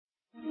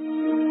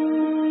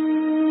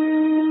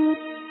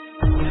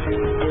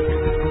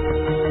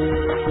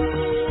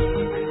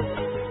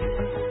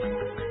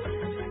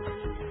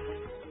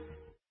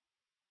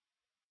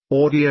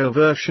audio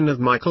version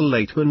of Michael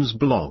Laitman's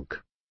blog.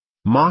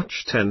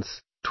 March 10,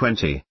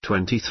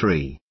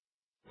 2023.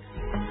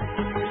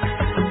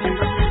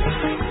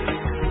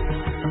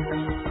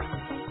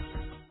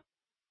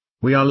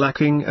 We are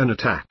lacking an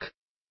attack.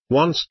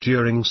 Once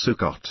during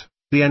Sukkot,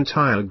 the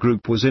entire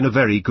group was in a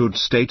very good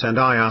state and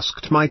I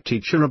asked my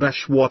teacher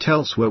Abash what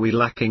else were we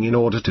lacking in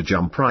order to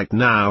jump right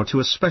now to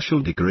a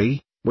special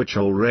degree, which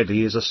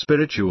already is a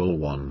spiritual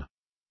one.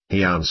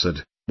 He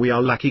answered, we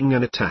are lacking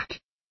an attack.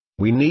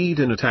 We need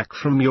an attack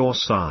from your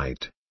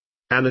side.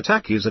 An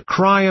attack is a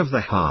cry of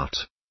the heart.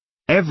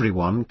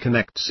 Everyone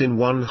connects in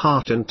one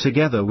heart and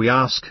together we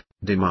ask,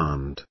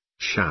 demand,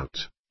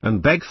 shout,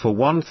 and beg for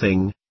one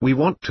thing, we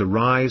want to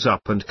rise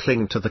up and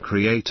cling to the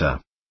Creator.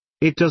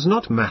 It does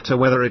not matter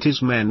whether it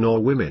is men or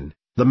women,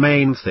 the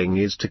main thing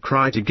is to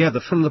cry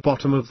together from the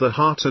bottom of the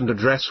heart and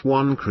address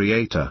one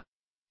Creator.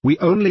 We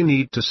only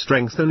need to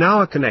strengthen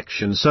our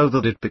connection so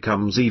that it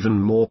becomes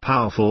even more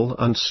powerful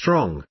and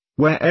strong,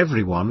 where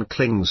everyone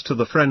clings to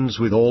the friends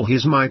with all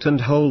his might and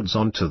holds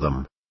on to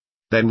them.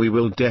 Then we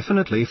will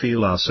definitely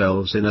feel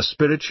ourselves in a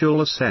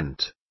spiritual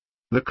ascent.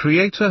 The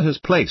Creator has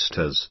placed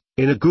us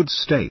in a good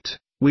state,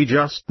 we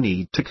just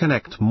need to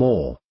connect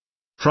more.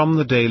 From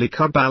the Daily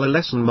Kabbalah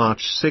Lesson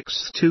March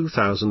 6,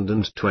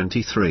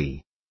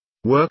 2023.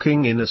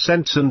 Working in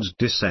Ascents and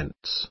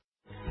Descents.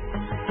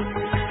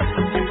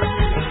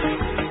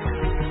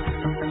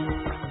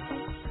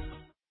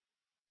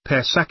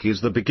 Pesach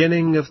is the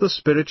beginning of the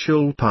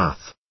spiritual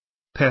path.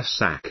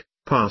 Pesach,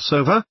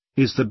 Passover,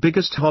 is the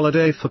biggest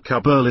holiday for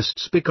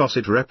Kabbalists because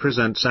it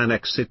represents an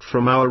exit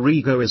from our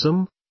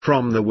egoism,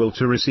 from the will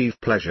to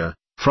receive pleasure,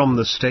 from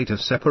the state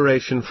of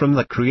separation from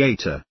the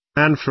Creator,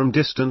 and from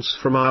distance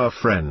from our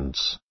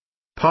friends.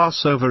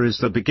 Passover is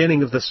the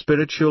beginning of the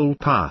spiritual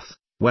path,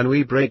 when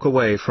we break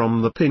away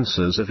from the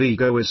pincers of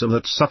egoism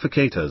that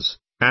suffocate us,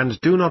 and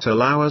do not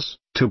allow us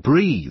to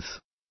breathe.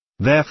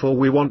 Therefore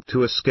we want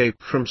to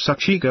escape from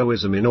such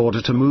egoism in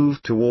order to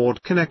move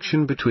toward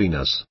connection between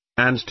us,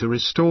 and to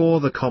restore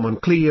the common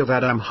Kli of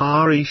Adam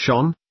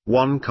HaRishon,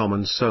 one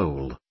common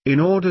soul, in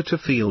order to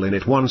feel in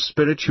it one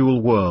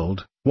spiritual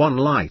world, one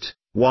light,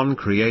 one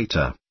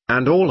Creator,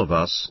 and all of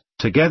us,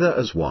 together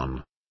as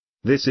one.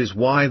 This is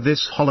why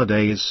this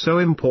holiday is so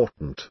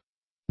important.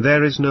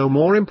 There is no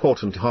more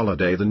important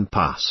holiday than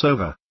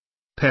Passover.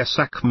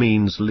 Pesach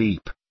means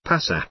leap,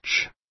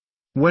 passage.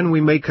 When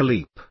we make a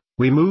leap,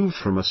 we move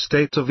from a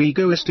state of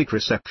egoistic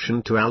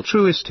reception to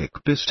altruistic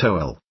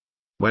bestowal.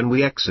 When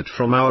we exit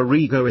from our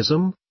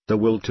egoism, the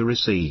will to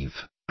receive,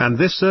 and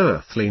this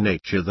earthly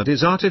nature that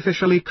is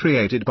artificially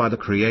created by the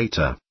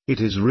Creator, it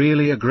is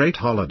really a great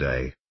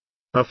holiday.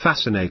 A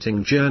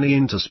fascinating journey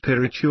into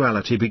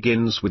spirituality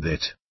begins with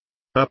it.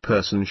 A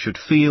person should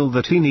feel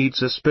that he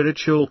needs a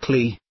spiritual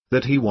Kli,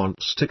 that he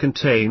wants to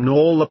contain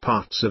all the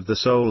parts of the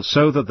soul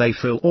so that they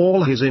fill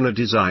all his inner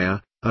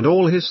desire, and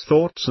all his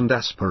thoughts and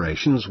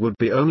aspirations would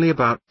be only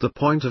about the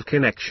point of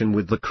connection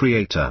with the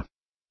Creator.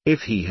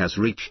 If he has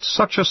reached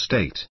such a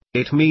state,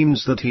 it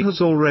means that he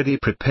has already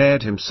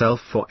prepared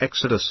himself for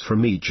exodus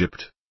from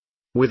Egypt.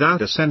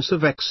 Without a sense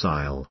of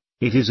exile,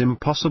 it is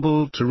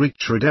impossible to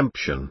reach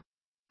redemption.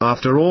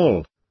 After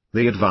all,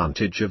 the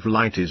advantage of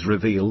light is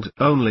revealed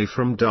only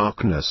from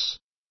darkness.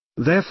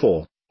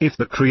 Therefore, if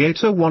the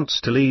Creator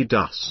wants to lead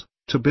us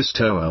to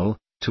bestowal,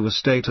 to a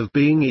state of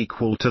being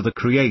equal to the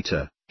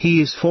Creator, He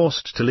is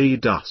forced to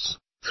lead us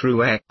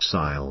through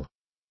exile.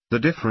 The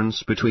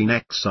difference between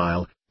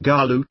exile,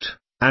 Galut,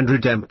 and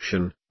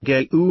redemption,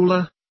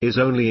 Geula, is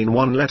only in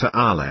one letter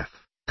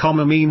Aleph,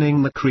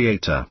 meaning the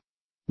Creator.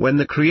 When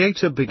the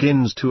Creator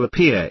begins to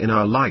appear in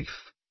our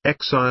life,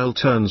 exile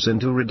turns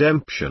into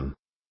redemption.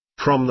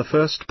 From the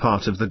first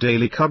part of the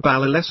Daily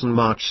Kabbalah Lesson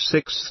March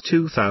 6,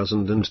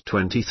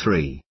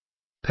 2023.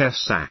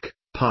 Pesach,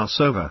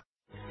 Passover.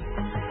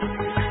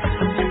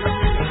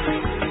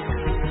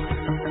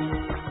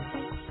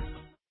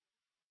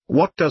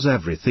 What does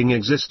everything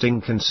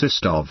existing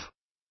consist of?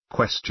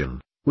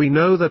 Question. We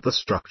know that the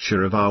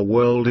structure of our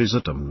world is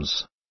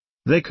atoms.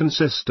 They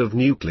consist of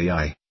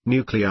nuclei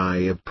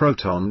of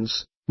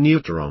protons,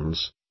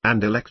 neutrons,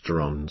 and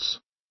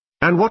electrons.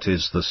 And what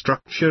is the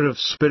structure of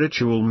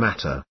spiritual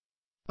matter?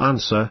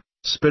 Answer.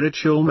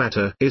 Spiritual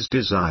matter is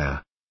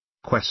desire.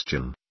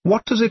 Question.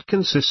 What does it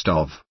consist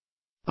of?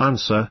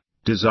 Answer.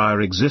 Desire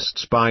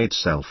exists by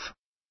itself.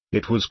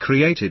 It was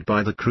created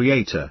by the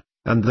Creator,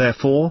 and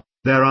therefore,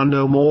 there are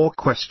no more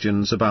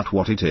questions about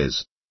what it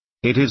is.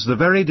 It is the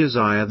very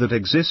desire that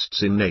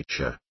exists in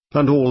nature,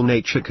 and all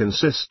nature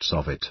consists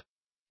of it.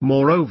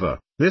 Moreover,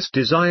 this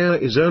desire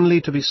is only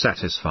to be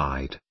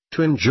satisfied,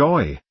 to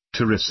enjoy,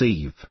 to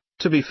receive,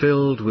 to be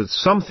filled with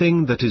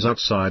something that is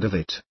outside of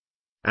it.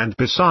 And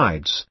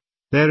besides,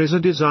 there is a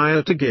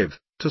desire to give,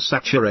 to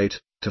saturate,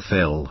 to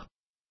fill.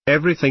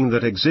 Everything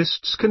that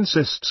exists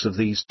consists of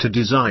these two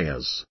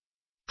desires.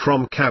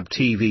 From Kab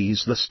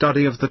TV's The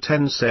Study of the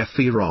 10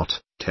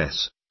 Sefirot,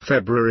 TES,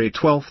 February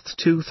 12,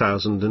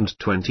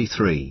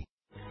 2023.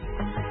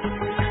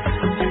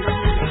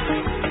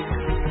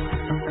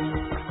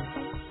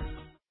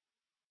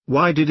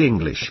 Why did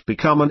English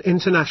become an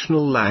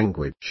international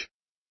language?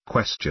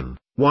 Question.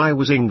 Why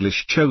was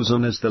English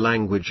chosen as the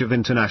language of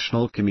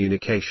international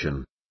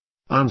communication?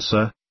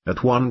 Answer.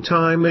 At one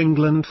time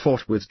England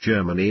fought with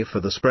Germany for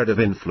the spread of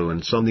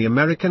influence on the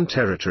American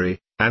territory,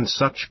 and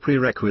such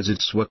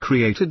prerequisites were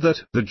created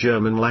that the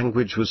German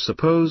language was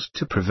supposed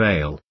to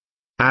prevail.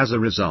 As a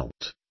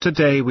result,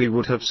 today we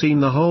would have seen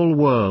the whole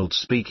world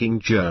speaking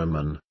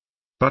German.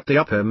 But the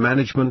upper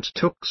management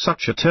took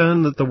such a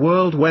turn that the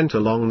world went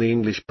along the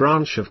English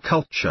branch of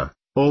culture,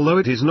 although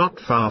it is not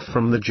far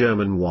from the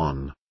German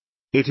one.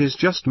 It is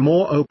just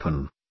more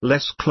open,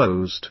 less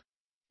closed.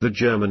 The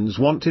Germans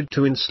wanted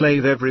to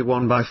enslave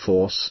everyone by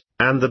force,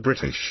 and the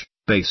British,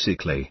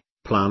 basically,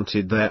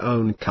 planted their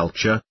own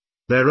culture,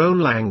 their own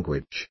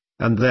language,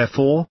 and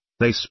therefore,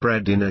 they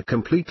spread in a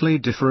completely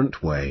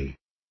different way.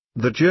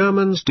 The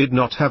Germans did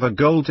not have a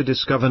goal to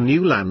discover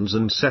new lands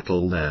and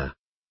settle there.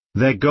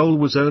 Their goal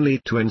was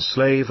only to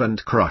enslave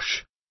and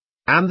crush.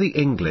 And the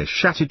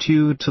English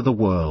attitude to the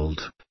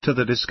world, to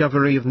the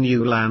discovery of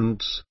new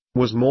lands,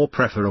 was more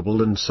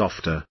preferable and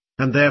softer,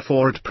 and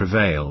therefore it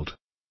prevailed.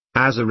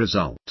 As a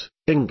result,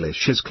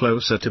 English is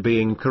closer to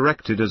being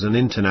corrected as an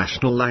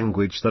international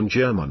language than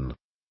German.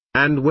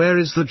 And where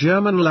is the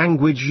German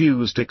language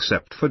used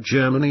except for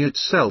Germany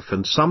itself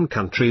and some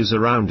countries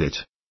around it?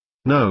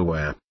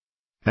 Nowhere.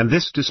 And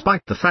this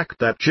despite the fact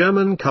that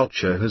German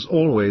culture has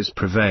always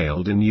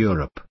prevailed in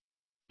Europe.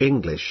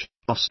 English,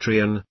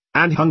 Austrian,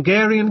 and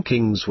Hungarian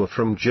kings were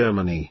from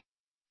Germany.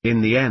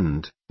 In the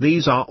end,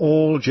 these are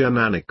all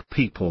Germanic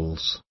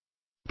peoples.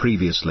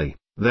 Previously,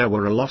 there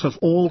were a lot of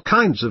all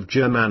kinds of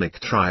Germanic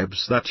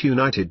tribes that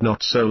united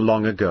not so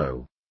long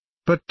ago.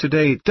 But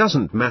today it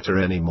doesn't matter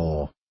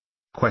anymore.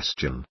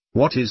 Question.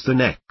 What is the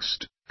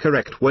next,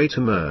 correct way to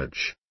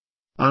merge?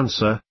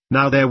 Answer.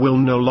 Now there will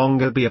no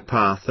longer be a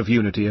path of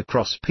unity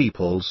across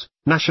peoples,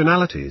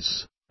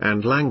 nationalities,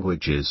 and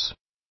languages.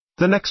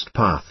 The next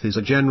path is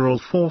a general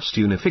forced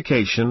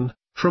unification,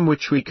 from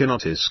which we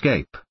cannot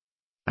escape.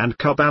 And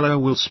Kabbalah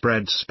will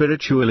spread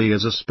spiritually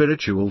as a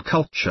spiritual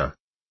culture.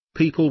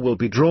 People will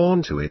be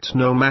drawn to it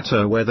no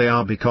matter where they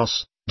are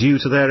because, due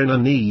to their inner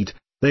need,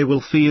 they will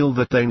feel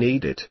that they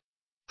need it.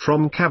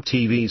 From Cab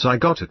TV's I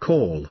Got a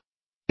Call.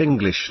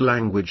 English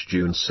language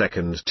June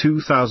 2,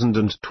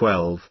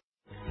 2012.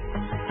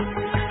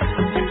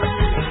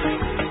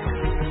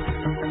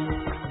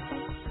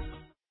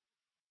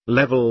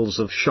 Levels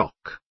of shock.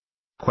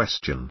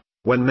 Question.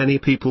 When many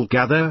people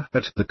gather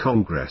at the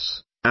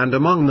Congress, and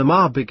among them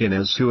are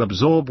beginners who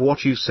absorb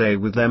what you say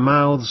with their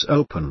mouths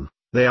open,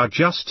 they are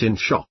just in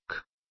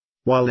shock.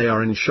 While they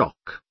are in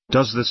shock,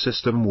 does the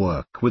system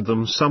work with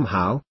them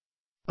somehow?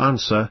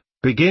 Answer.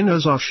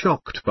 Beginners are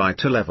shocked by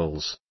two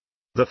levels.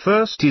 The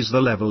first is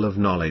the level of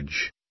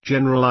knowledge,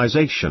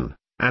 generalization,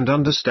 and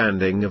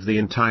understanding of the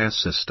entire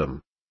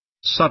system.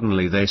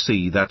 Suddenly they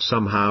see that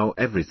somehow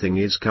everything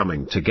is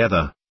coming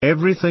together,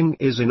 everything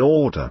is in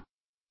order.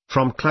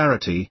 From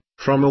clarity,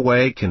 from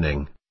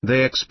awakening,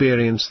 they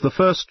experience the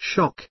first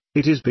shock.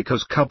 It is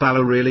because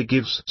Kabbalah really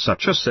gives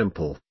such a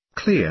simple,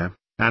 clear,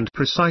 and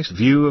precise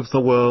view of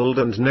the world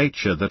and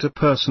nature that a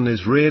person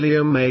is really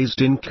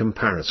amazed in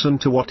comparison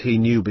to what he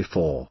knew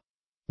before.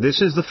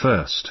 This is the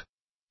first.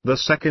 The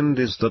second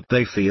is that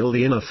they feel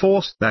the inner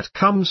force that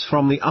comes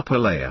from the upper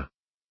layer.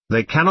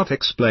 They cannot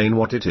explain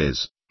what it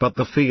is, but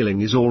the feeling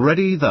is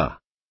already there.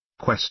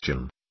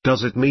 Question.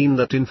 Does it mean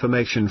that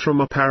information from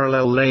a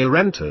parallel layer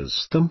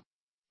enters them?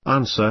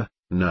 Answer.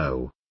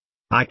 No.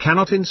 I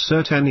cannot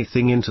insert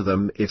anything into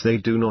them if they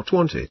do not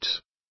want it.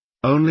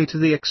 Only to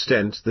the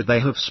extent that they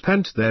have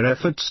spent their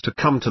efforts to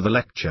come to the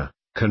lecture,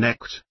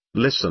 connect,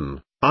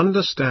 listen,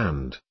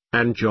 understand,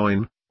 and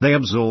join, they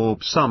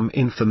absorb some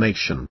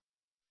information.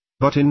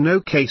 But in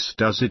no case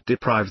does it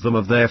deprive them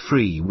of their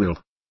free will.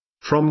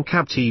 From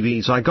Cab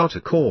TV's I Got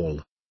a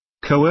Call.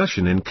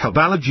 Coercion in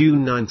Kabbalah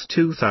June 9,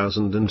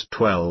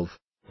 2012.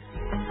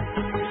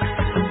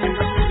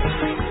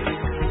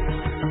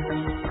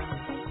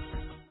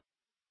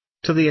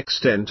 To the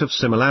extent of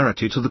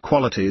similarity to the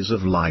qualities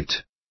of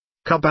light.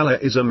 Kabbalah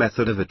is a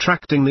method of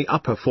attracting the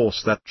upper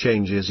force that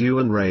changes you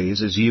and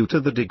raises you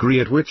to the degree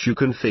at which you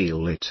can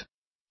feel it.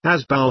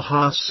 As Baal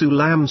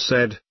HaSulam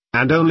said,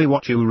 and only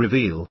what you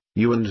reveal,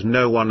 you and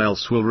no one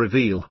else will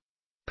reveal.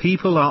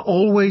 People are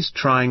always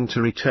trying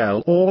to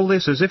retell all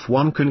this as if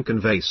one can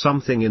convey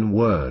something in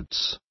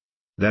words.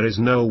 There is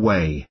no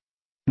way.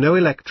 No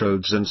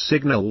electrodes and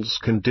signals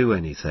can do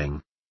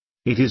anything.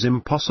 It is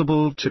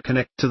impossible to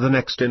connect to the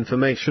next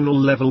informational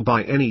level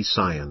by any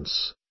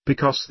science,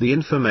 because the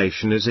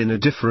information is in a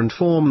different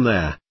form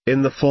there,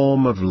 in the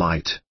form of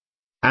light.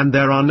 And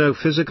there are no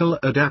physical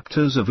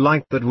adapters of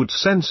light that would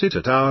sense it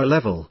at our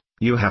level.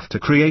 You have to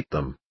create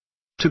them.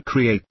 To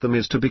create them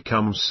is to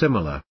become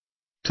similar.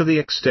 To the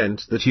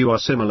extent that you are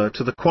similar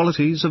to the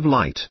qualities of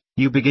light,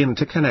 you begin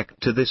to connect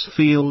to this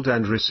field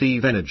and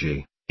receive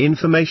energy,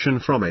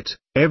 information from it,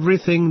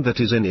 everything that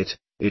is in it,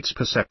 its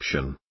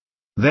perception.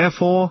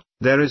 Therefore,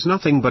 there is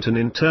nothing but an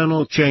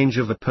internal change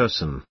of a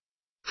person.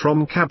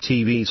 From Cab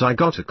TV's I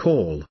Got a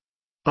Call.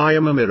 I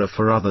Am a Mirror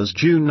for Others,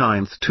 June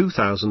 9,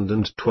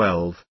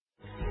 2012.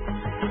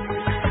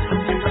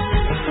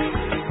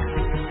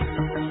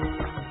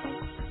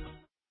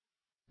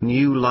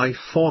 New Life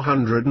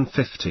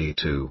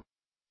 452.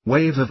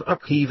 Wave of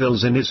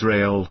Upheavals in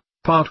Israel,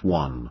 Part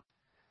 1.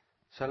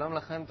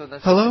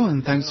 Hello,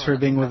 and thanks for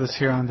being with us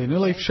here on the New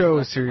Life Show,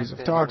 a series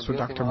of talks with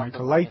Dr.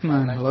 Michael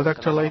Leitman. Hello,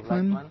 Dr.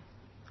 Leitman.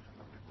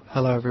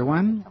 Hello,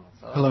 everyone.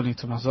 Hello,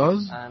 Nitza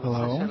Mazoz.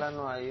 Hello.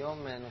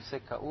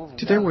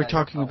 Today we're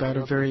talking about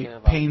a very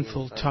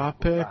painful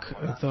topic,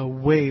 the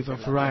wave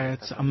of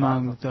riots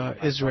among the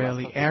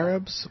Israeli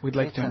Arabs. We'd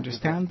like to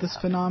understand this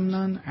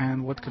phenomenon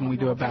and what can we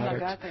do about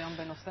it.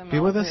 Be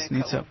with us,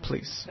 Nitza,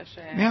 please.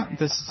 Yeah,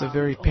 this is a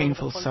very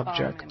painful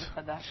subject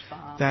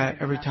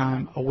that every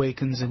time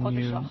awakens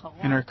anew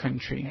in our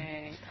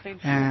country.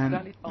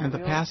 And in the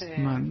past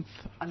month,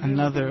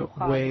 another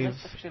wave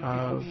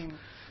of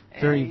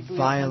very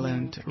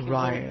violent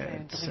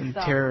riots and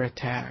terror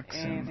attacks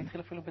and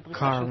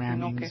car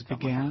rammings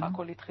began.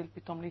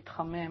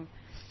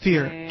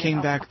 Fear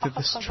came back to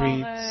the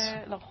streets.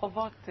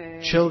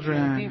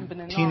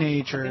 Children,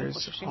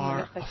 teenagers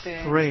are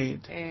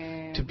afraid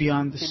to be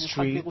on the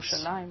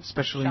streets,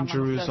 especially in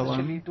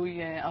Jerusalem,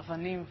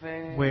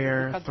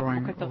 where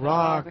throwing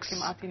rocks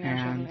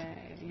and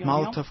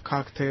Molotov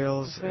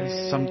cocktails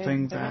is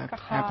something that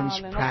happens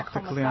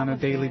practically on a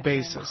daily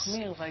basis.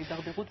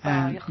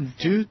 And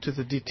due to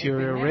the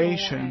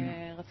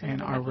deterioration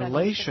in our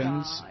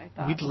relations,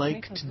 we'd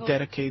like to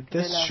dedicate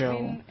this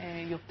show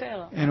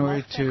in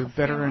order to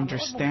better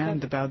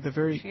understand about the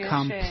very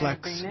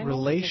complex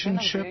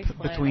relationship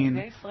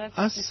between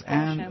us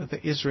and the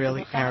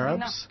Israeli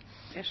Arabs,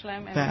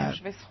 that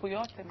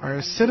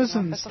are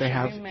citizens, they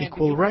have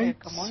equal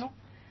rights.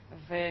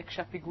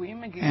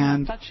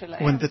 And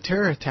when the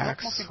terror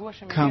attacks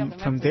come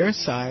from their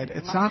side,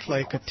 it's not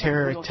like a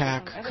terror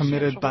attack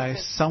committed by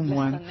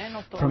someone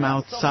from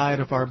outside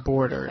of our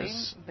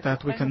borders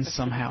that we can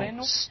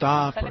somehow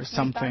stop or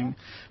something.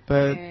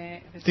 But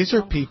these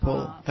are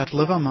people that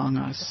live among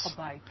us,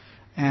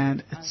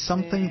 and it's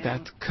something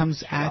that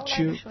comes at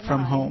you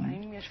from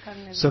home.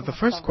 So the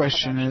first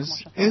question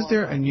is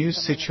there a new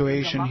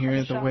situation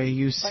here the way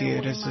you see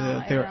it? Is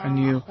there a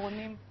new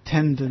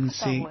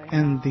tendency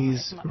in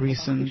these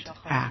recent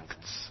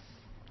acts?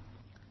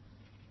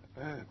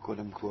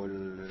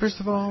 First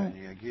of all,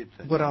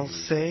 what I'll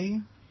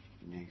say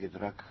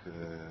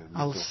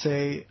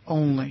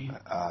only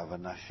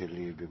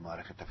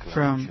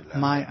from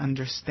my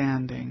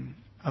understanding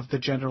of the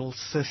general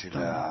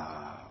system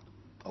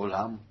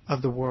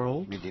of the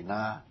world,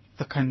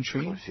 the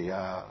country,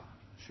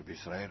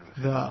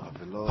 the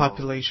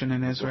population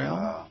in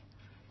Israel,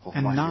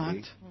 and not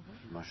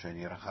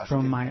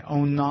from my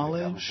own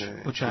knowledge,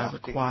 which I have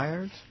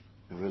acquired.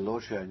 And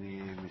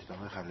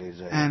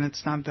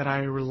it's not that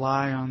I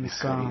rely on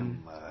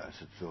some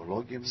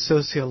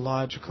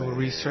sociological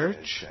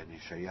research.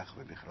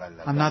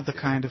 I'm not the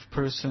kind of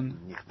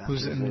person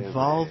who's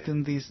involved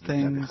in these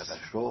things.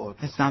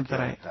 It's not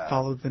that I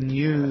follow the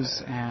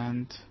news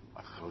and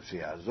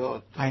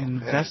I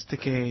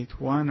investigate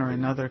one or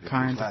another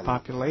kind of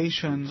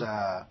population,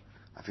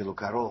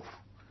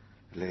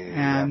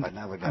 and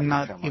I'm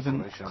not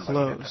even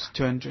close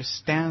to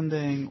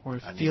understanding or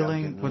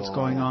feeling what's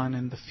going on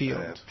in the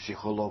field.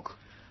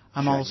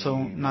 I'm also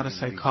not a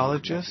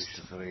psychologist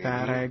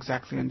that I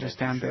exactly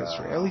understand the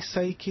Israeli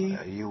psyche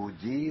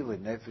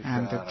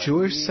and the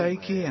Jewish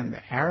psyche and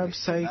the Arab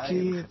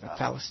psyche, the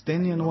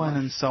Palestinian one,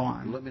 and so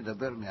on.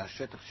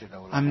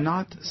 I'm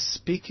not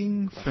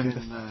speaking from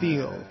the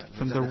field,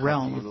 from the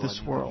realm of this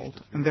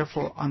world, and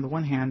therefore, on the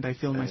one hand, I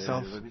feel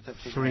myself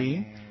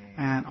free,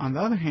 and on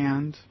the other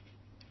hand,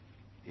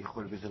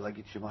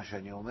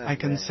 I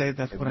can say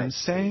that what I'm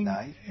saying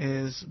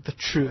is the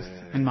truth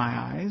in my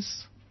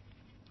eyes,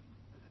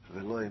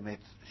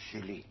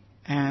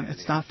 and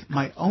it's not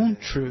my own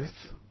truth,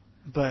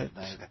 but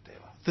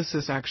this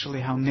is actually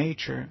how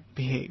nature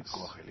behaves,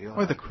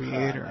 or the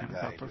Creator,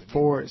 the upper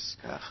force,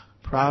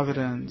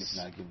 providence,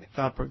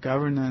 the upper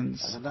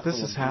governance. This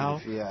is how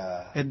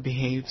it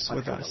behaves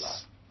with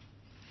us.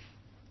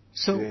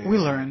 So we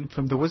learn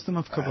from the wisdom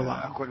of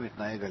Kabbalah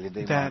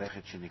that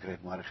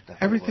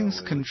everything's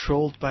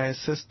controlled by a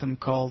system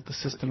called the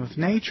system of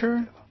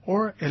nature,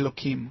 or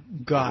Elokim,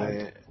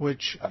 God,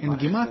 which in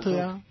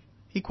Gematria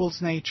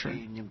equals nature.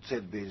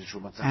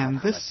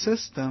 And this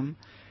system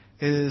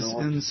is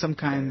in some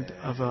kind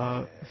of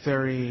a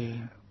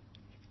very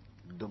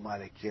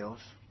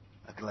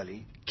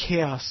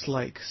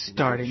chaos-like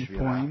starting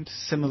point,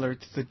 similar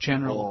to the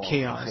general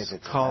chaos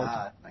called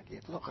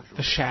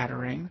the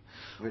shattering,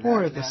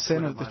 or the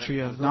sin of the tree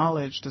of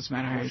knowledge, doesn't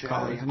matter how you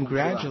call it. And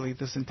gradually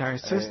this entire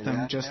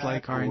system, just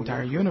like our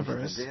entire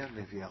universe,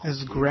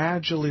 is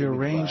gradually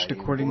arranged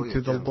according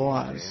to the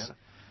laws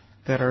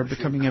that are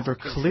becoming ever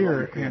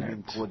clearer in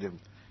it.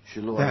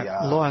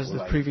 That laws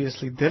that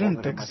previously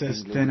didn't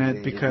exist in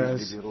it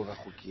because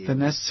the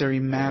necessary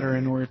matter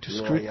in order to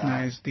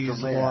scrutinize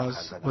these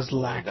laws was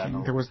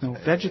lacking. There was no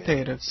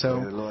vegetative,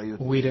 so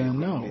we didn't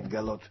know.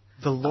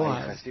 the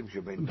laws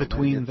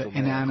between the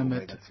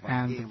inanimate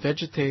and the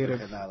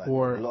vegetative,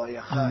 or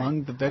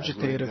among the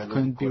vegetative,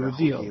 couldn't be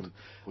revealed.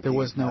 There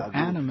was no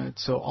animate,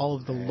 so all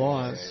of the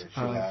laws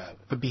of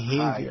the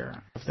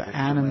behavior of the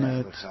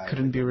animate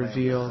couldn't be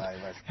revealed,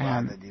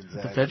 and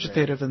the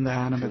vegetative and the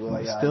animate,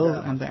 and the still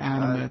and the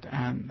animate,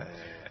 and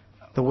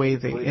the way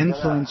they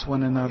influence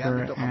one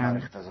another.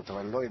 And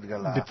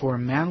before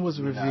man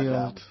was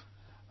revealed,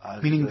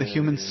 meaning the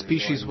human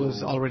species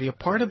was already a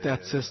part of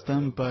that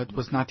system, but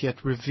was not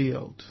yet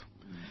revealed.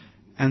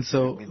 And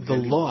so the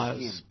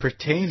laws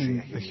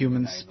pertaining to the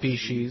human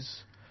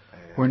species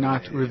were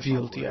not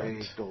revealed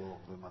yet.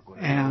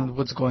 And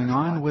what's going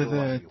on with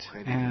it,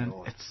 and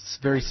its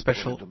very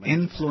special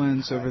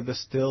influence over the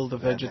still, the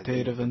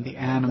vegetative, and the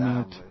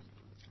animate.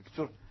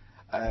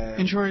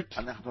 In short,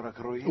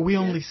 we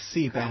only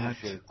see that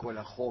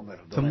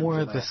the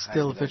more the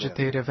still,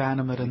 vegetative,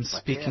 animate, and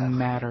speaking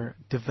matter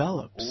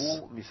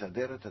develops,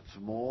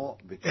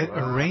 it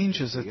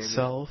arranges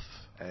itself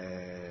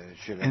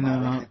in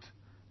a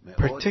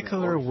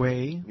particular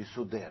way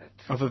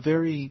of a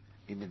very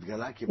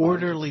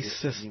orderly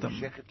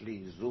system.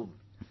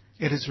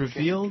 It is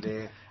revealed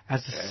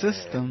as a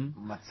system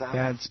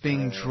that's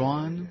being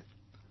drawn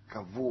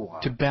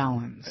to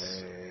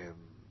balance,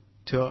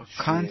 to a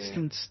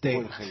constant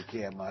state,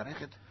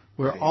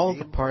 where all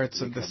the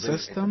parts of the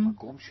system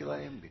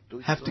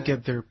have to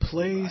get their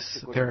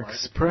place, their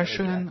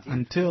expression,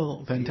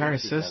 until the entire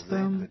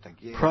system,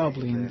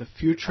 probably in the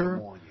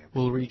future,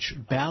 will reach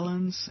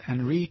balance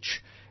and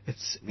reach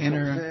its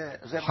inner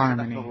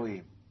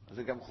harmony.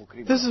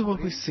 This is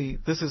what we see.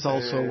 This is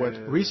also what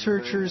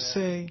researchers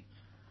say,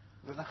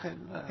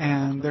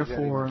 and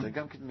therefore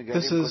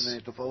this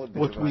is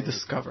what we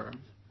discover.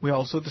 We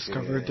also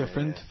discover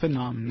different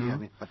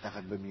phenomena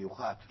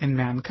in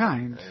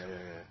mankind,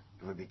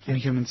 in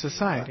human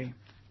society.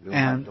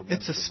 And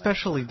it's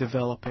especially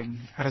developing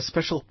at a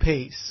special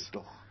pace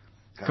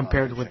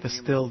compared with the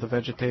still, the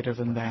vegetative,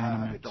 and the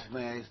animate.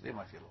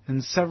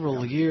 In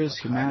several years,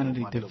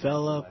 humanity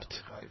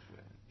developed.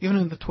 Even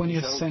in the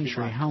 20th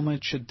century, how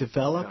much it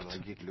developed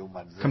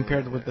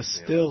compared with the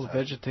still,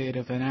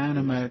 vegetative, and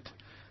animate,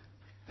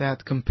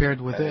 that compared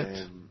with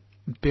it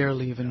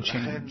barely even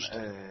changed.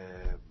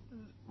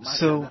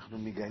 So,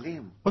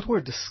 what we're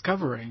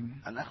discovering,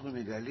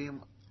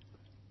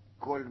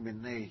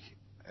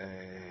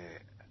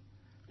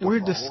 we're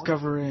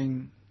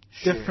discovering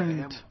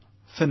different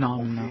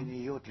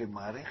phenomena,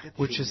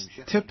 which is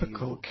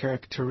typical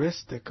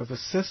characteristic of a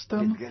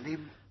system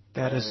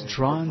that is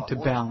drawn to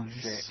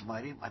balance.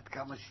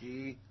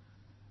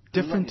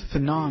 Different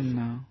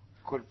phenomena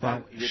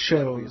that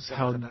shows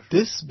how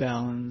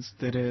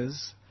disbalanced it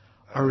is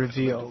are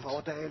revealed,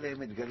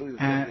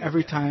 and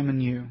every time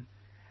anew.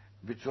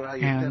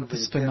 And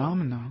this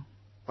phenomena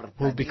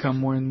will become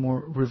more and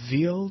more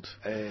revealed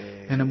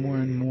in a more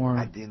and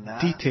more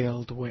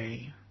detailed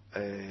way,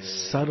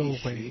 subtle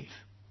way,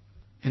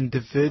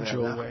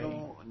 individual way.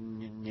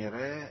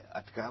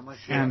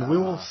 And we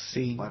will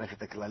see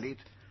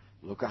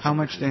how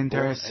much the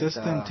entire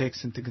system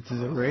takes into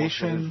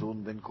consideration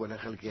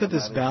the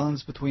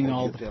disbalance between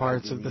all the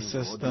parts of the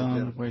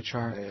system, which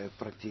are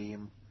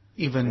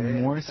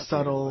even more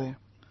subtle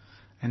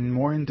and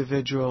more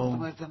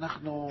individual,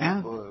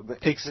 and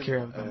takes care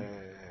of them.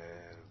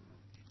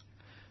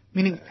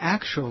 Meaning,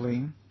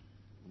 actually,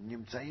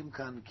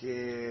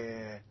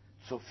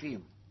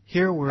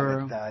 here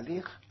we're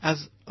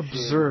as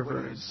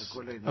observers,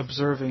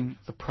 observing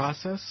the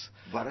process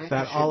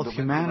that all of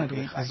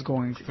humanity is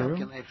going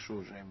through,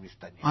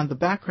 on the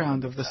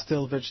background of the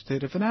still,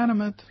 vegetative, and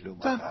animate,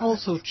 that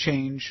also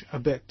change a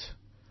bit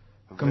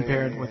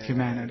compared with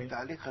humanity.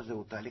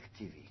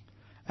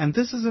 And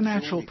this is a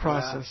natural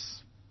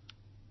process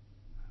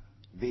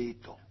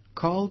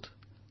called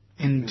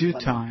in due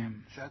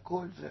time,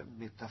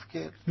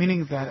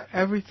 meaning that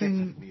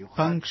everything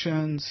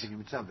functions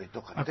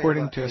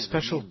according to a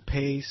special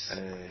pace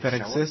that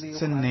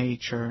exists in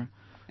nature,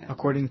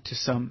 according to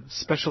some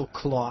special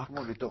clock,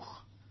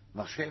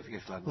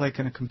 like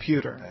in a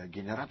computer.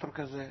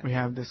 We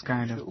have this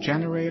kind of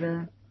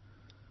generator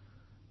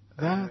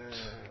that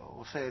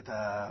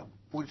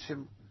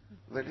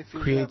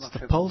creates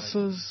the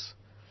pulses,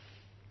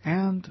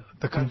 and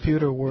the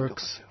computer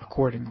works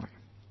accordingly.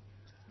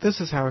 This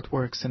is how it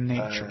works in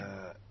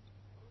nature.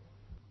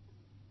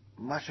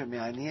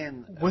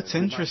 What's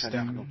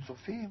interesting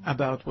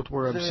about what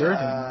we're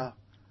observing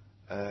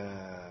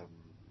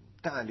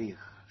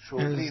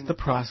is the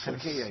process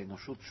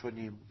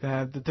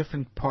that the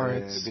different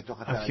parts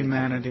of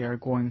humanity are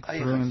going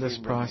through in this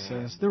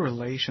process, the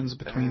relations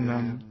between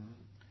them.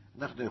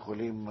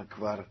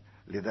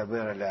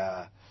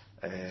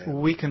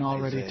 We can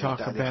already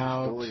talk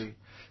about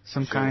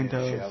some kind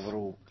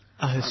of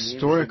a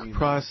historic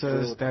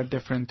process that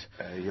different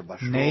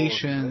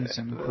nations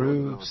and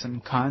groups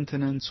and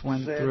continents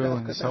went through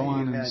and so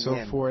on and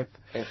so forth,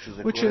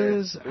 which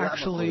is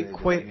actually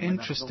quite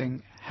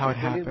interesting how it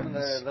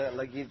happens.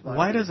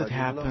 Why does it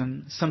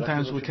happen?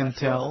 Sometimes we can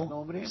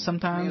tell,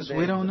 sometimes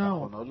we don't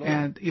know.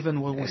 And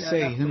even when we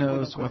say, who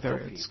knows whether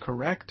it's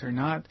correct or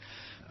not.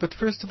 But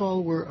first of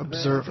all, we're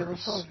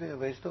observers.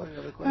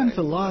 And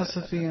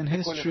philosophy and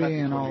history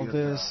and all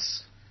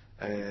this,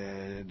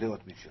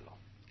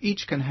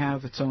 each can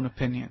have its own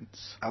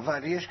opinions.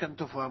 But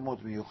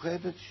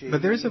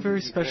there's a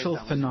very special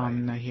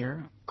phenomena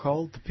here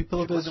called the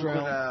people of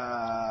Israel,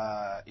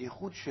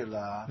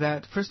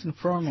 that first and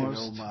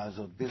foremost,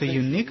 the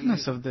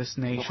uniqueness of this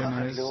nation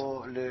is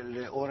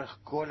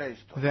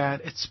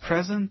that it's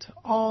present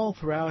all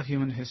throughout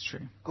human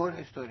history.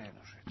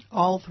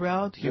 All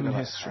throughout human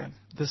history.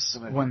 This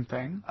one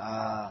thing.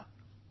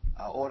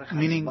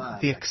 Meaning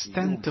the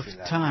extent of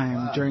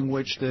time during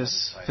which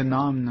this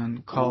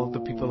phenomenon called the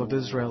people of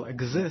Israel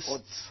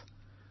exists,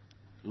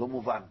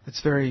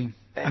 it's very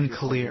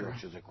unclear.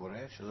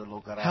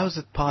 How is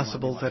it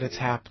possible that it's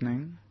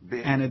happening,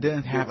 and it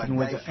didn't happen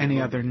with any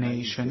other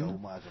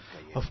nation?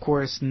 Of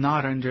course,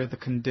 not under the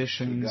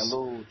conditions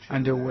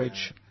under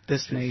which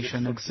this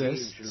nation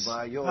exists,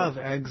 of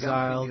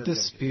exile,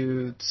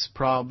 disputes,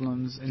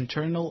 problems,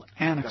 internal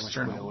and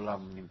external.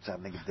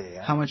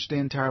 How much the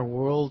entire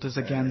world is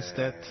against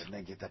it,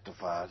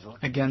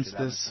 against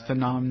this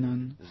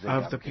phenomenon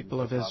of the people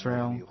of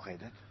Israel.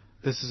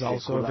 This is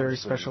also a very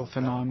special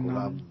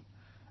phenomenon,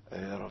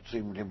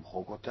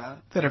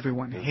 that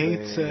everyone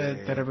hates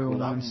it, that everyone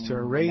wants to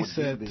erase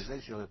it,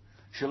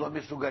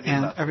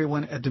 and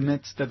everyone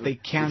admits that they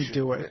can't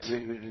do it.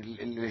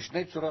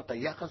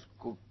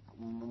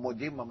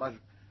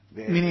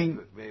 Meaning,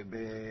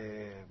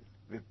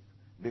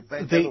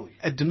 they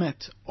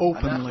admit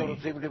openly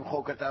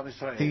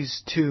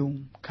these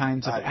two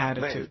kinds of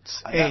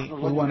attitudes. A,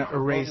 we want to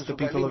erase the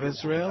people of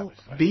Israel.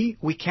 B,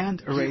 we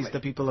can't erase the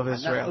people of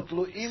Israel.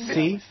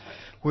 C,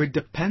 we're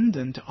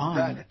dependent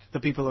on the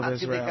people of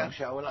Israel.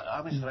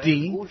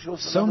 D,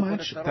 so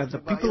much that the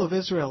people of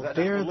Israel,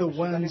 they're the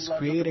ones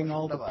creating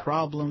all the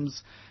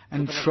problems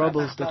and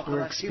troubles that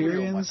we're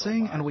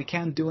experiencing, and we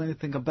can't do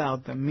anything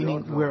about them,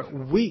 meaning we're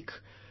weak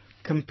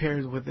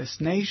compared with this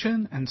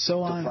nation, and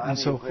so on and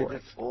so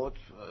forth.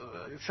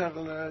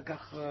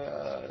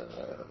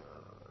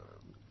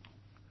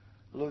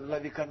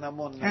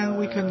 And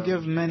we can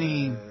give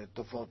many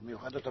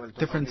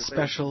different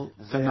special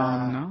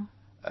phenomena,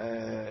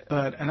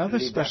 but another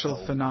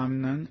special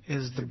phenomenon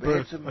is the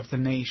birth of the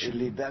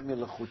nation,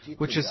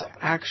 which is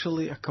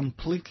actually a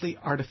completely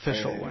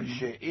artificial one.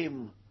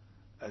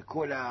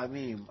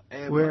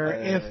 Where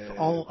if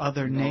all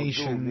other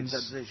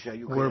nations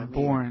were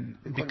born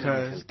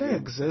because they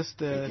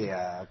existed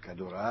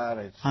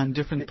on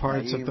different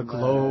parts of the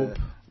globe,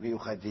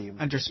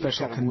 under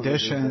special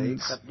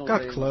conditions,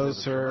 got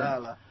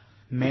closer,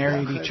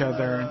 married each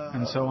other,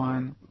 and so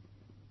on.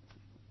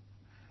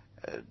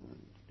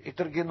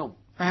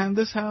 And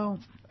this is how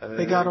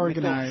they got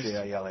organized,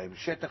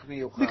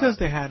 because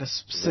they had a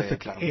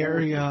specific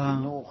area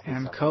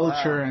and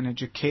culture and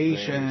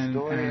education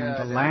and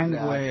the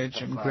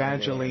language, and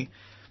gradually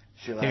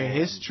their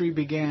history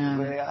began.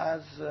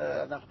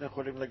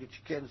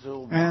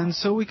 And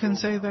so we can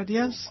say that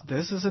yes,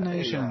 this is a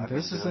nation,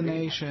 this is a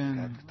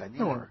nation,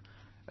 or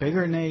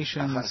bigger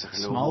nations,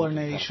 smaller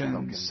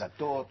nations.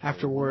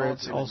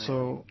 Afterwards,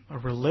 also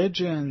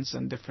religions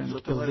and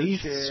different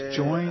beliefs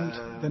joined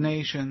the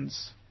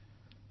nations.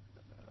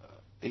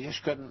 Meaning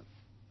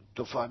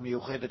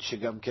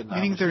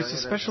there's a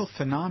special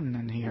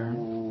phenomenon here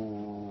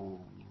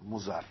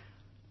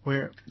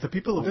where the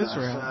people of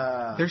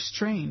Israel, they're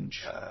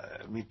strange.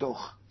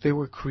 They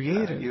were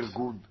created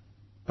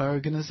by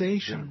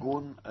organization.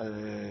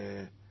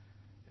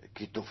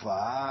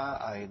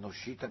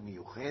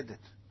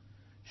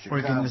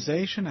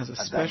 Organization as a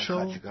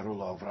special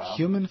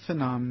human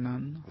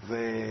phenomenon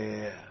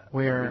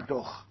where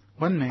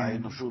one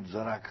man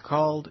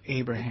called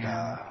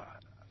Abraham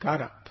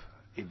got up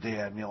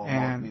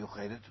and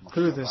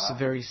through this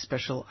very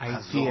special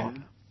idea,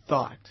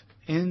 thought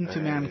into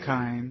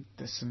mankind,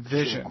 this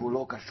vision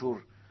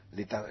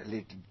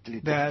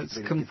that's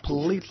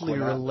completely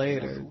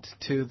related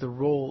to the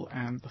role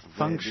and the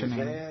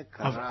functioning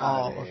of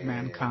all of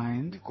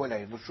mankind,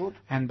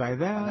 and by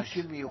that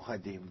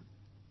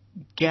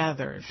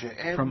gathered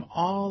from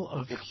all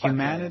of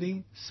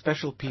humanity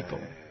special people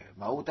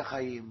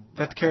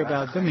that care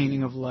about the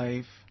meaning of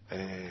life,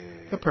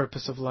 the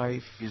purpose of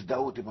life,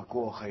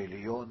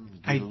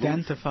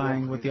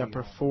 identifying with the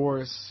upper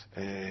force,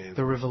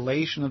 the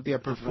revelation of the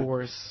upper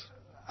force,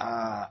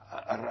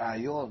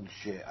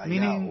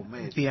 meaning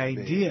the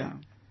idea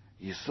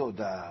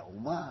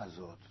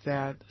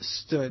that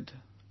stood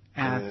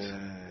at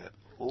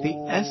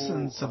the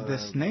essence of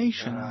this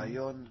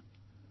nation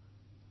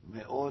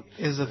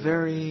is a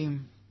very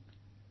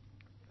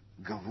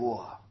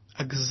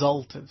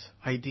exalted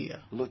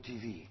idea,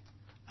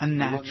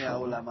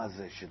 unnatural,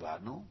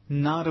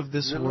 not of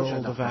this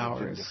world of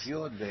ours.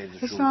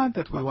 It's not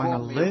that we want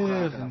to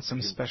live in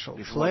some special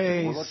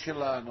place,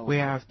 we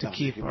have to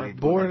keep our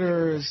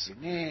borders,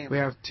 we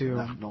have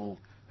to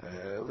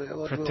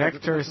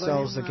protect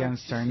ourselves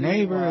against our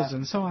neighbors,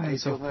 and so on and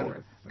so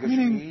forth.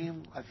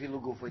 Meaning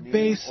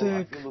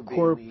basic,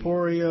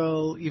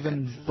 corporeal,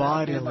 even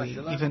bodily,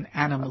 even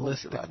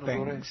animalistic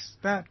things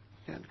that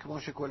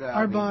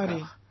our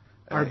body,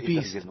 our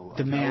beast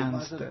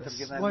demands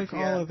this. Like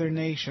all other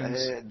nations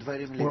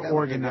were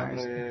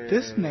organized.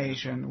 This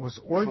nation was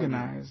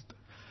organized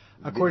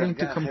according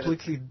to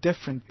completely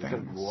different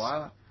things,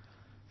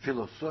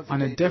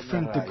 on a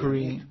different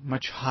degree,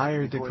 much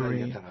higher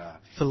degree,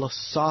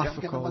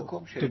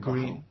 philosophical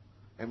degree,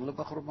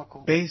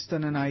 based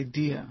on an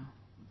idea,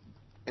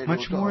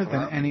 much more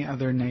than any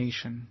other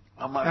nation.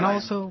 And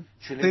also,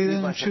 they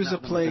didn't choose a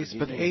place,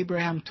 but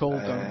Abraham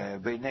told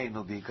them,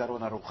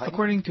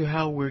 according to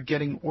how we're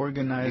getting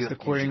organized,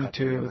 according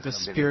to the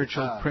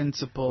spiritual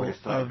principle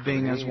of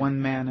being as one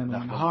man and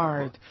one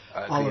heart,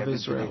 all of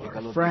Israel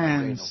are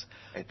friends,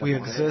 we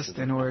exist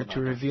in order to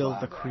reveal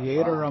the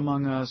Creator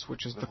among us,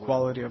 which is the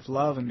quality of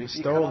love and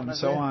bestowal, and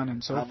so on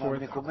and so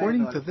forth.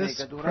 According to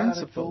this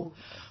principle,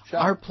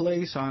 our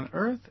place on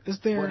earth is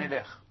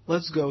there.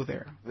 Let's go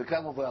there.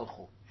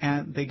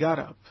 And they got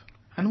up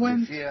and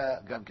went,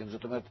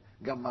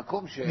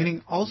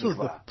 meaning also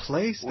the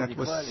place that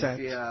was set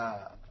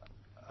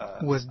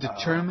was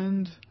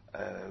determined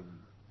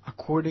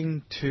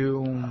according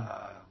to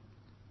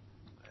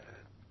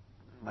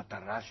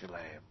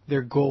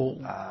their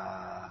goal,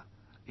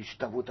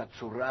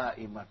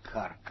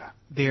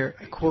 their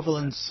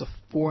equivalence of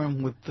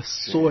form with the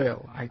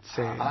soil, I'd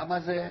say,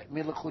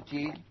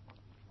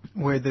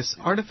 where this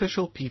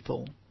artificial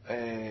people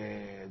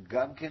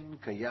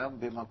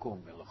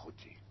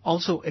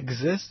also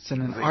exists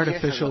in an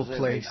artificial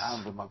place,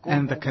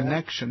 and the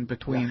connection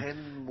between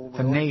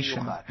the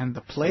nation and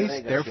the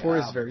place, therefore,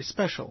 is very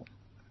special.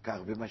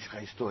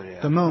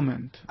 The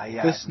moment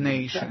this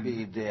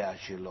nation,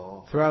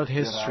 throughout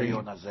history,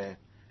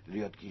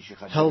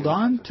 held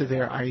on to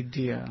their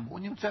idea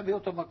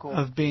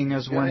of being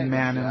as one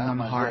man and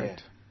one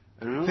heart,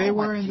 they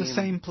were in the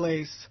same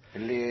place.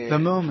 The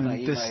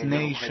moment this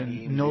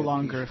nation no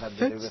longer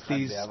fits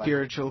these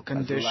spiritual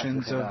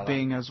conditions of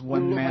being as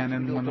one man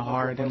and one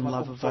heart in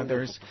love of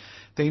others,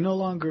 they no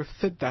longer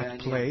fit that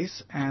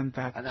place, and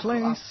that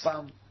place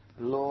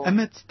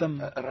amidst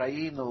them.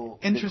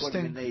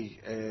 Interesting.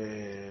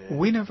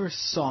 We never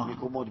saw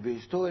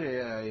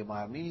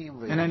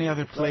in any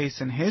other place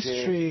in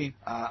history,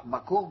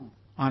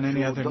 on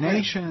any other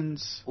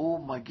nations,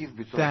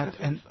 that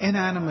an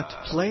inanimate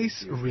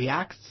place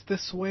reacts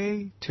this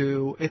way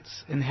to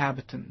its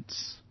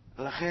inhabitants.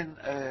 And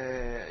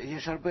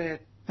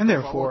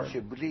therefore,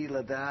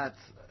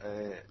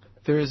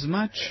 there is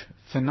much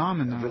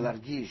phenomena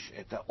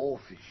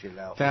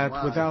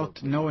that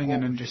without knowing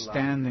and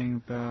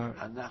understanding the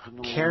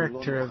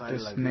character of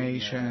this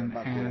nation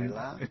and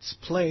its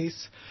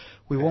place,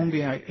 we won't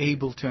be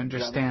able to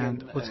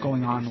understand what's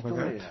going on with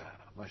it.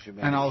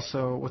 And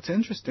also, what's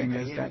interesting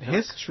is that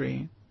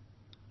history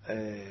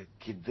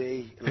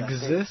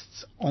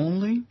exists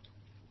only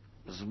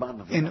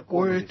in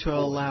order to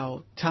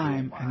allow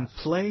time and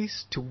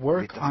place to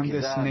work on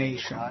this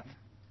nation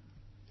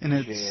in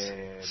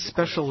its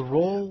special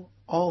role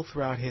all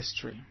throughout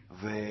history.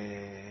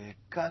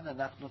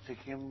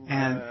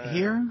 And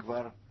here,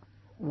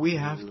 we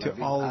have to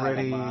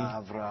already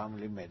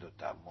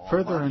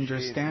further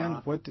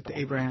understand what did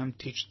Abraham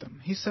teach them.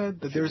 He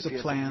said that there's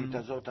a plan,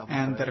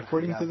 and that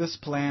according to this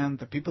plan,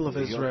 the people of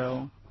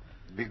Israel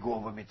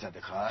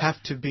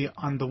have to be,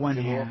 on the one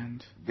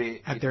hand,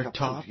 at their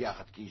top,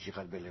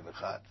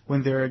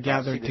 when they are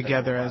gathered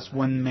together as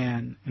one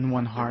man and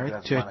one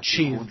heart, to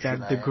achieve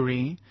that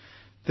degree.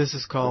 This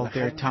is called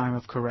their time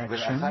of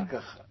correction.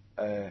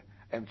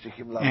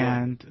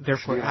 And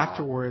therefore,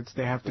 afterwards,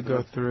 they have to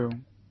go through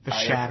the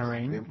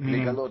shattering,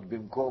 meaning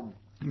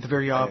the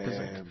very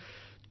opposite,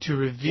 to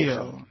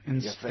reveal,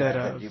 instead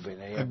of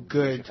a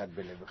good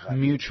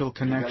mutual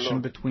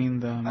connection between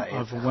them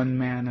of one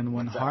man and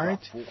one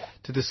heart,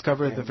 to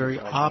discover the very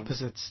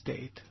opposite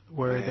state,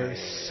 where they're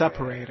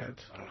separated,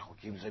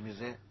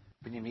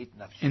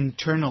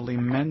 internally,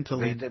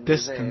 mentally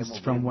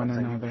distanced from one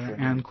another,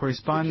 and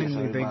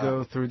correspondingly they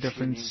go through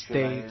different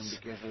states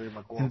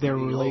in their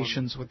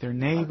relations with their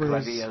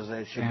neighbors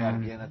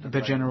and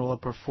the general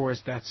upper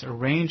force that's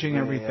arranging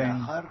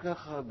everything.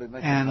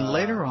 And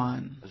later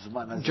on,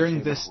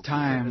 during this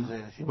time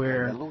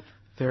where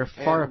they're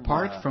far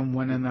apart from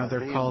one another,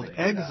 called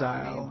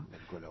exile,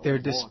 they're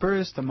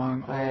dispersed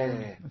among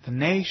all the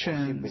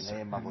nations,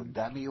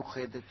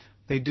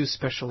 they do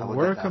special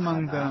work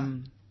among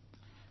them,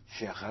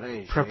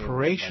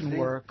 preparation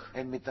work,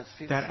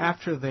 that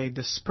after they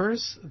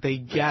disperse, they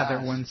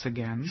gather once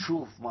again,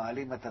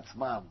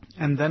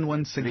 and then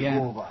once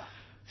again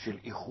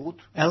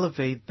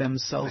elevate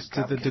themselves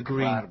to the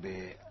degree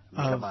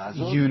of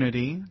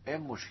unity,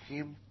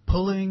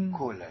 pulling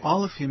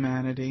all of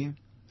humanity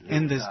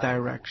in this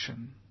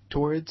direction,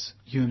 towards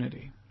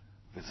unity.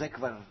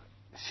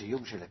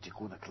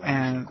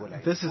 And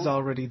this is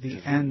already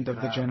the end of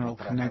the general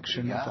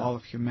connection of all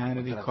of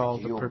humanity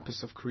called the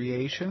purpose of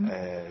creation,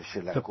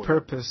 the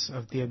purpose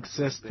of the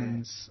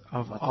existence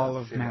of all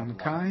of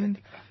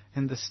mankind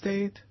in the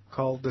state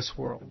called this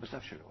world.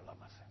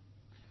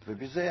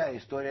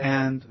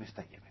 And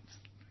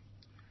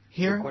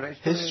here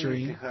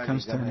history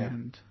comes to an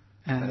end.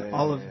 And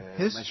all of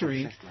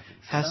history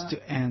has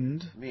to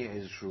end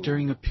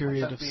during a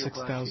period of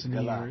 6,000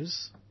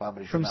 years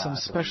from some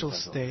special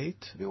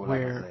state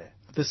where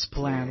this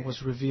plan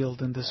was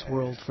revealed in this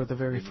world for the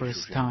very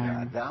first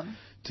time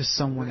to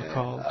someone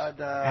called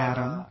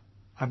Adam,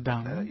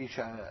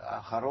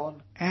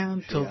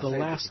 and till the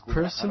last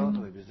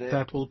person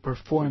that will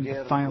perform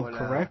the final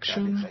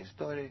correction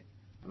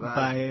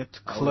by it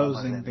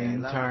closing the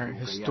entire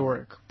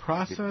historic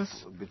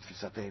process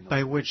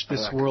by which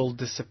this world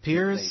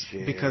disappears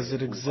because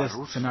it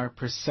exists in our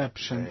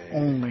perception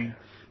only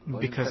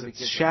because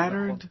it's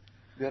shattered,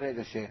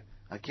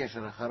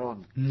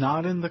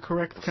 not in the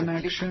correct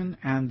connection,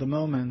 and the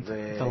moment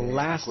the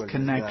last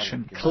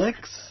connection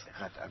clicks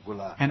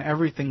and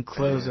everything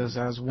closes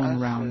as one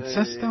round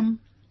system,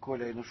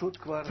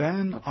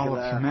 then all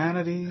of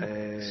humanity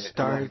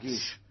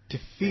starts to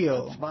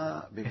feel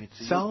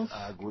itself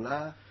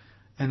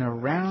in a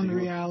round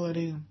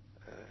reality,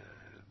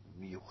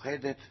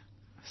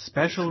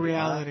 special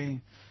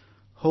reality,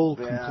 whole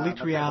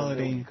complete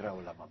reality,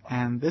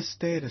 and this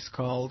state is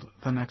called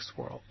the next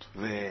world.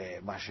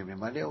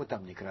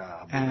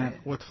 And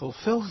what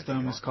fulfills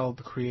them is called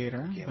the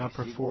Creator, the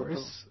upper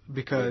force,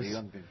 because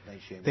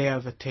they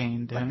have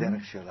attained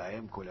Him,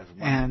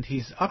 and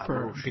He's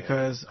upper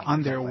because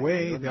on their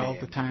way they all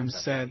the time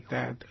said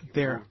that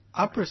their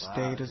upper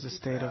state is a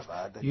state of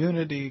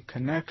unity,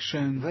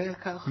 connection,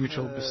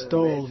 mutual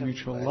bestowal,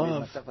 mutual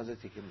love.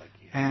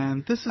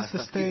 And this is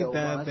the state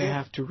that they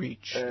have to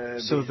reach.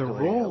 So the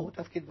role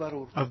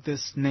of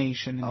this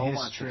nation in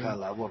history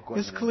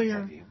is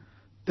clear.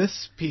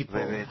 This people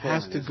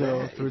has to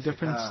go through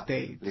different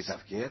states,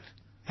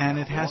 and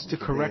it has to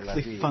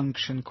correctly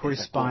function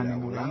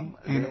correspondingly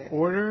in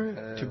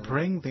order to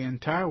bring the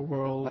entire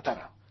world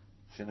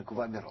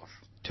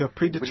to a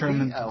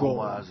predetermined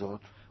goal.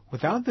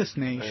 Without this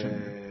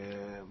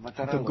nation,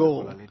 the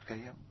goal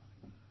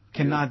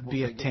cannot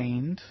be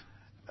attained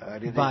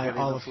by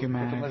all of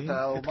humanity.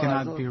 It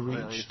cannot be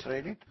reached.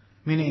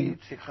 Meaning,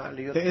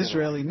 the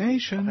Israeli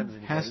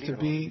nation has to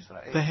be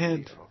the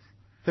head.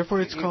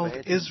 Therefore, it's called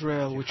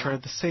Israel, which are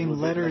the same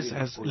letters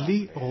as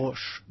Li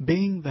Rosh,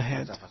 being the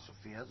head.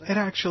 It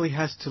actually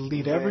has to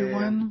lead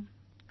everyone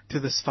to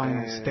this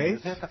final state,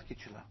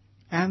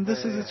 and this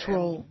is its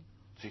role.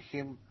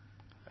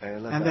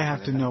 And they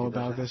have to know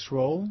about this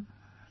role.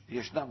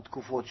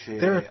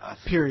 There are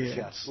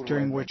periods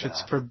during which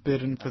it's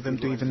forbidden for them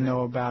to even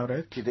know about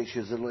it,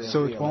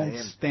 so it won't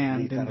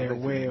stand in their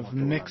way of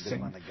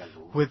mixing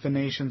with the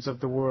nations of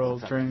the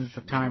world during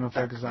the time of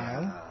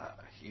exile.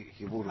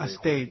 A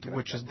state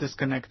which is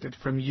disconnected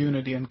from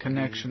unity and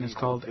connection is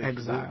called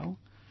exile.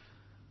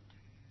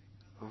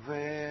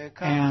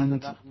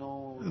 And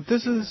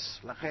this is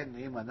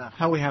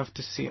how we have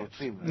to see it.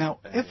 Now,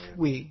 if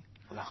we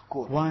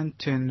want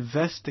to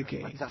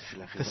investigate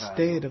the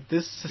state of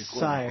this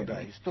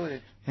society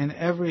in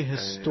every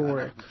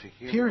historic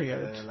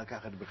period,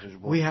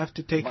 we have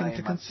to take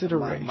into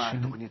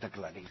consideration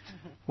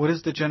what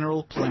is the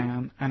general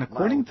plan, and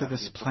according to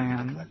this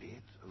plan,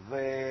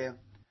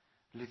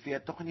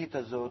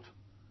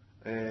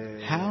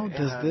 how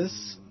does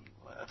this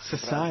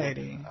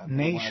society,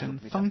 nation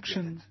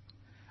function?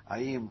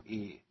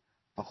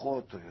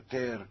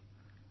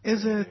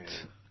 Is it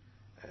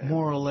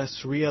more or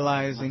less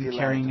realizing,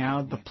 carrying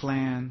out the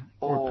plan,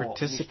 or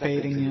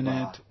participating in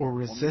it, or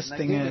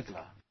resisting it?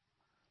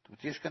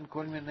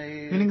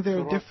 Meaning there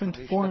are different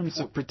forms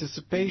of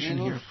participation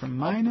here, from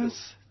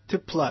minus to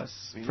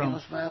plus,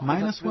 from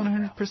minus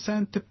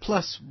 100% to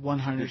plus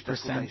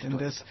 100% in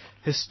this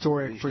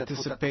historic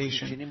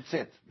participation.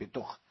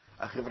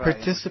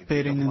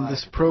 Participating in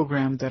this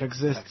program that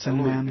exists in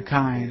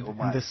mankind,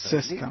 in this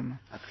system.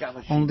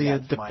 Only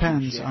it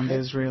depends on the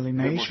Israeli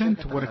nation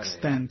to what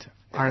extent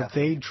are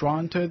they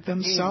drawn to it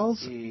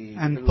themselves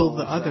and pull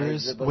the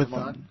others with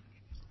them.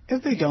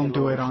 If they don't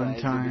do it on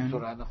time,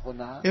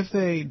 if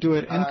they do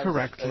it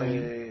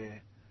incorrectly,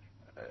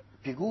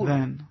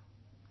 then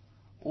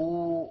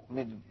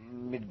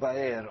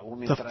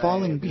the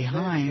falling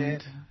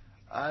behind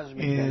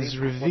is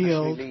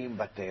revealed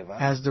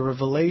as the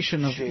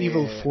revelation of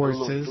evil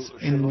forces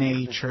in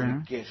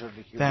nature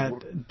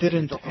that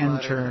didn't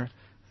enter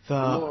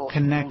the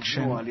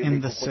connection in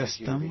the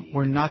system,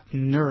 were not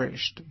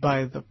nourished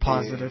by the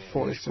positive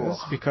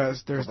forces,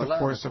 because there's the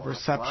force of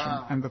reception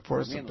and the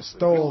force of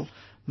bestowal,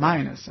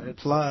 minus and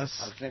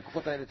plus,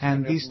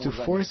 and these two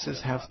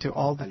forces have to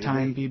all the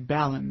time be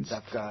balanced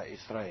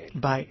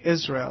by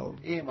Israel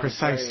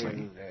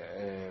precisely.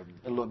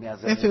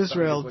 If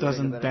Israel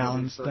doesn't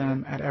balance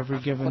them at every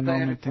given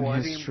moment in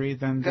history,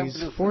 then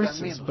these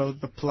forces, both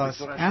the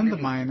plus and the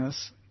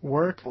minus,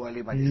 work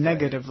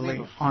negatively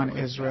on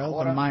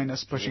Israel, the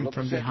minus pushing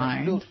from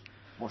behind,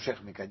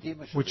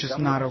 which is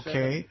not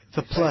okay.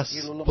 The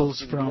plus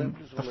pulls from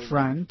the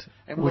front,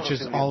 which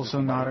is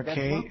also not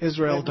okay.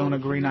 Israel don't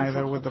agree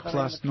neither with the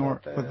plus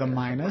nor with the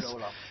minus.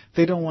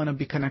 They don't want to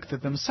be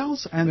connected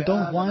themselves and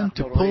don't want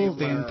to pull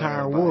the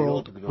entire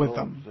world with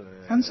them.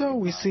 And so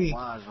we see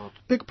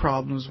big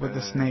problems with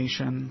this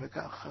nation.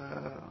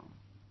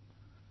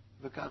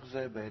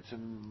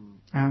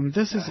 And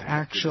this is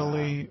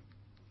actually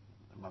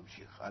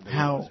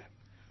how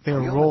their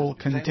role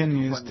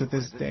continues to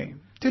this day.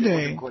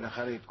 Today,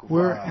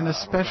 we're in a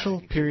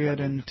special period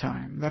in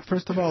time. That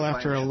first of all,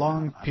 after a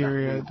long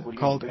period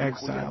called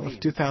exile of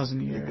 2,000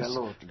 years,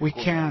 we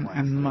can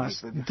and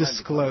must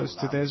disclose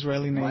to the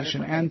Israeli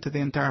nation and to the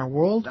entire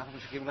world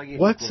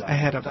what's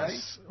ahead of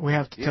us. We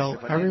have to tell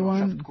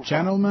everyone,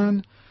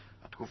 gentlemen,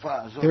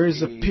 there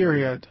is a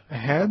period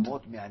ahead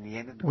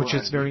which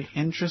is very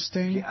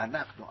interesting,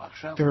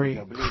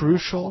 very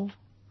crucial,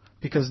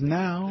 because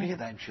now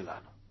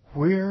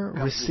we're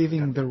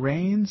receiving the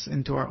reins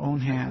into our own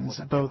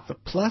hands, both the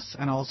plus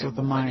and also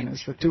the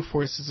minus, the two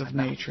forces of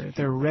nature.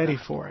 They're ready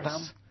for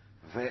us.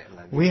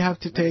 We have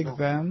to take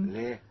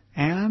them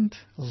and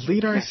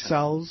lead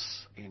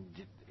ourselves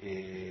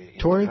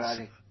towards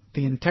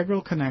the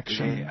integral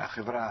connection,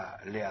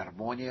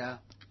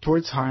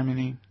 towards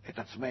harmony,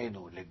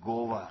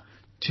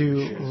 to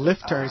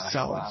lift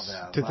ourselves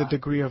to the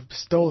degree of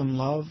stolen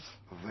love.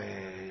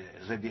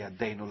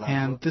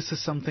 And this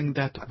is something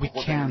that we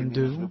can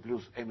do.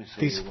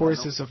 These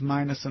forces of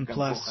minus and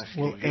plus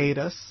will aid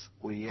us.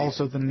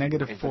 Also the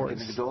negative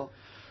force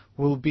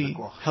will be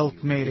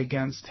helpmate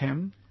against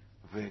him,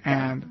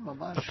 and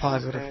the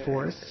positive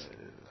force.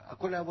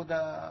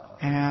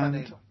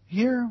 And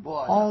here,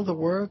 all the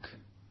work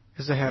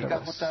is ahead of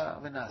us.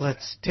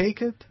 Let's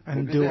take it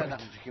and do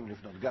it.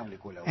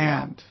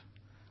 And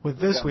with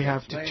this, we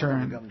have to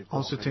turn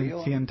also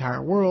to the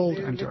entire world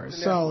and to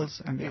ourselves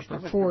and the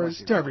upper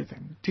force, to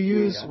everything, to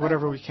use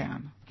whatever we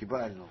can.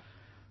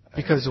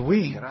 Because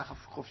we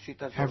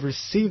have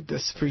received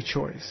this free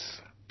choice,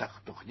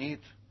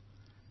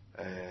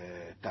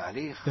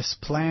 this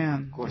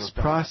plan, this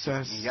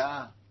process,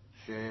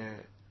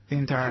 the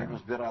entire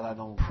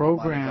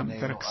program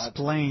that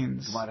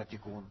explains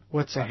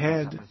what's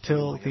ahead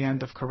till the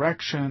end of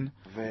correction,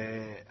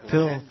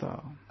 till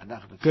the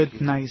good,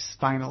 nice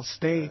final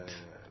state.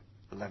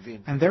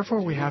 And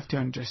therefore we have to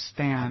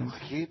understand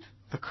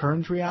the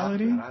current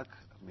reality,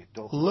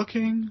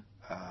 looking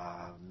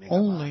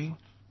only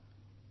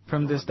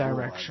from this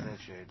direction,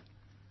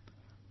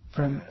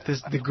 from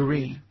this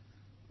degree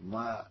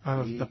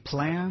of the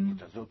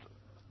plan,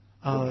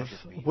 of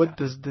what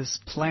does this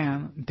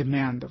plan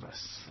demand of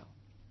us.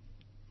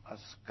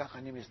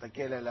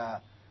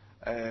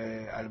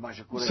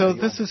 So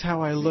this is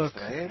how I look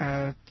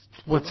at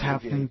what's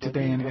happening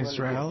today in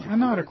Israel,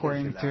 and not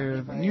according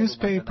to the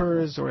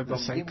newspapers or the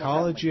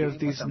psychology of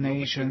these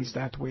nations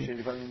that we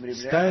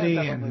study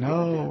and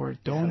know or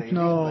don't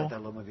know.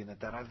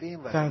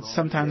 That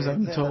sometimes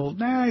I'm told,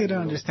 you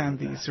don't understand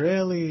the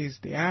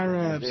Israelis, the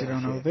Arabs, you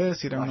don't know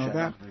this, you don't know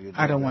that.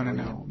 I don't want to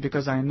know,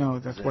 because I know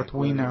that what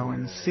we know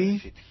and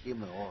see,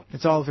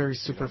 it's all very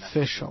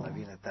superficial.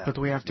 But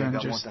we have to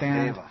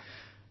understand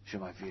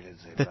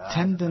the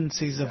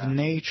tendencies of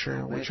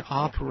nature which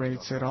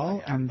operates it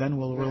all, and then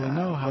we'll really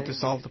know how to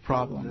solve the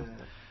problem.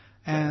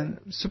 And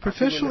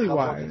superficially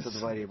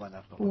wise,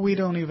 we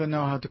don't even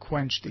know how to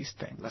quench these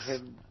things.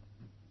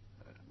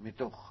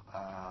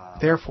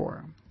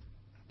 Therefore,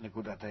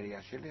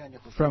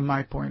 from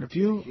my point of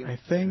view, I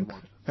think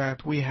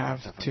that we have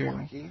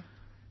to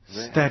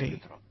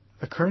study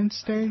the current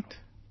state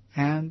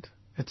and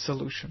its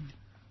solution.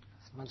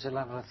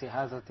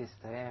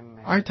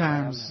 Our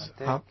time's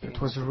up. It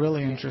was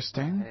really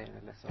interesting.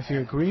 If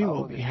you agree,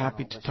 we'll be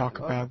happy to talk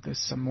about this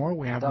some more.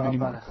 We have many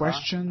more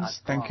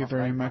questions. Thank you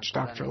very much,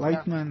 Dr.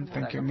 Lightman.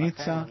 Thank you,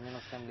 Nitza.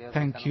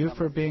 Thank you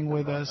for being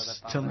with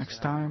us. Till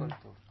next time,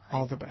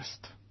 all the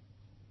best.